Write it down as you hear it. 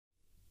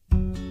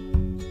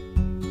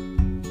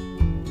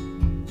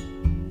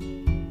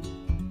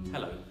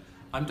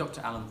I'm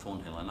Dr. Alan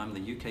Thornhill and I'm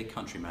the UK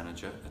Country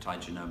Manager at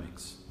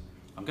Igenomix.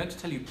 I'm going to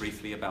tell you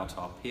briefly about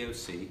our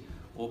POC,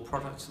 or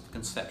Products of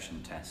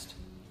Conception test.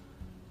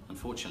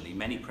 Unfortunately,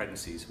 many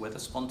pregnancies, whether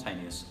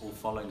spontaneous or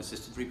following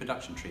assisted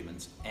reproduction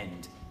treatments,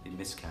 end in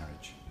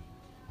miscarriage.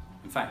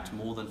 In fact,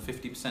 more than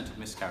 50% of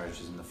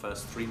miscarriages in the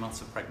first 3 months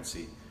of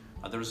pregnancy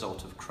are the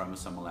result of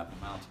chromosomal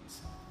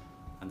abnormalities,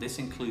 and this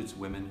includes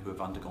women who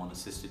have undergone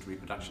assisted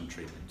reproduction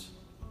treatment.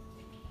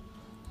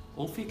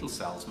 All fetal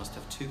cells must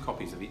have 2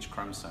 copies of each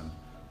chromosome,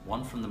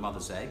 one from the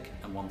mother's egg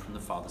and one from the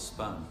father's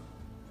sperm.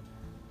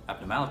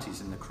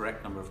 Abnormalities in the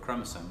correct number of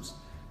chromosomes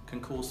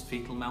can cause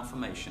fetal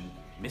malformation,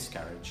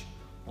 miscarriage,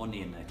 or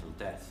neonatal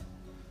death.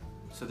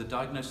 So the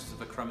diagnosis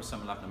of a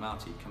chromosomal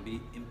abnormality can be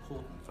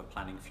important for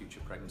planning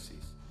future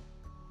pregnancies.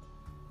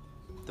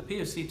 The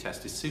POC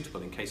test is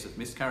suitable in case of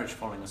miscarriage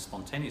following a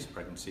spontaneous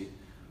pregnancy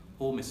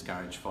or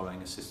miscarriage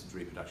following assisted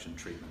reproduction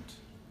treatment.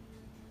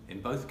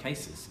 In both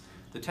cases,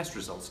 the test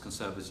results can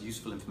serve as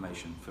useful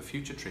information for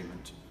future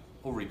treatment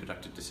or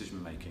reproductive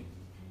decision making.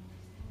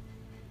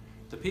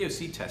 The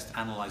POC test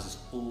analyses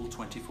all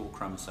 24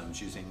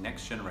 chromosomes using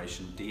next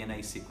generation DNA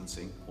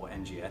sequencing, or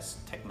NGS,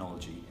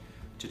 technology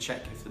to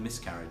check if the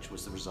miscarriage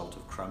was the result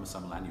of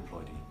chromosomal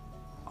aneuploidy.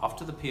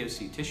 After the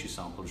POC tissue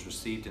sample is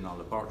received in our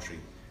laboratory,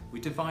 we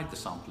divide the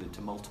sample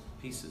into multiple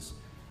pieces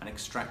and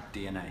extract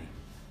DNA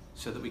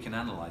so that we can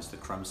analyse the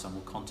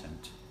chromosomal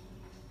content.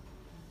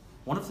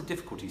 One of the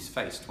difficulties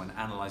faced when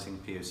analysing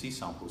POC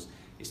samples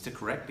is to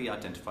correctly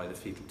identify the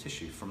fetal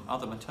tissue from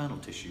other maternal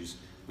tissues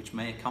which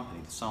may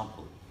accompany the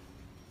sample.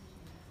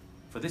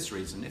 For this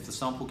reason, if the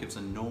sample gives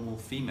a normal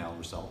female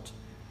result,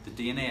 the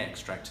DNA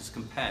extract is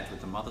compared with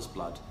the mother's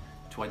blood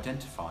to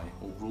identify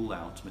or rule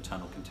out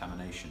maternal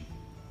contamination.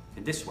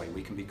 In this way,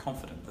 we can be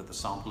confident that the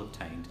sample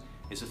obtained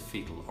is of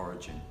fetal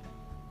origin.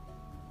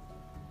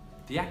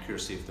 The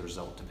accuracy of the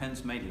result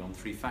depends mainly on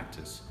 3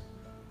 factors.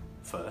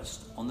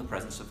 First, on the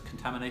presence of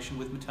contamination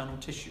with maternal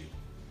tissue.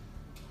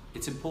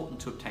 It's important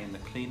to obtain the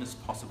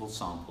cleanest possible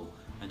sample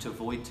and to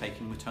avoid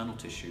taking maternal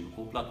tissue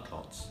or blood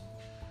clots.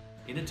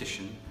 In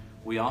addition,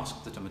 we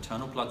ask that a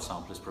maternal blood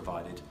sample is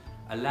provided,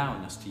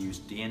 allowing us to use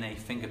DNA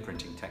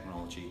fingerprinting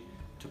technology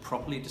to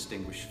properly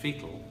distinguish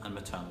fetal and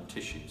maternal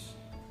tissues.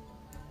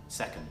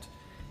 Second,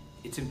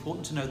 it's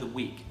important to know the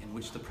week in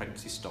which the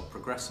pregnancy stopped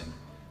progressing,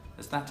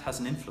 as that has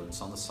an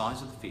influence on the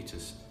size of the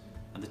fetus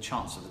and the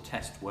chance of the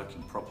test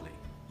working properly.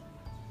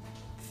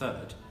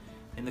 Third,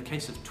 in the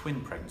case of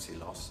twin pregnancy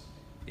loss,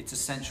 it's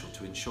essential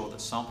to ensure that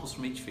samples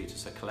from each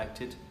fetus are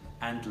collected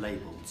and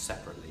labelled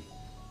separately.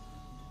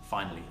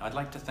 Finally, I'd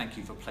like to thank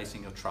you for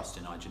placing your trust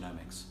in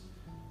Igenomix.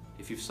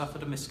 If you've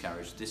suffered a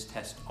miscarriage, this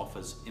test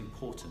offers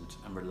important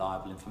and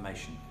reliable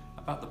information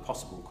about the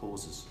possible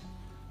causes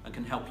and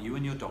can help you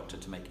and your doctor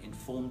to make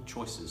informed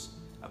choices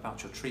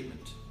about your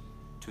treatment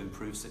to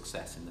improve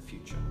success in the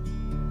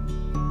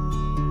future.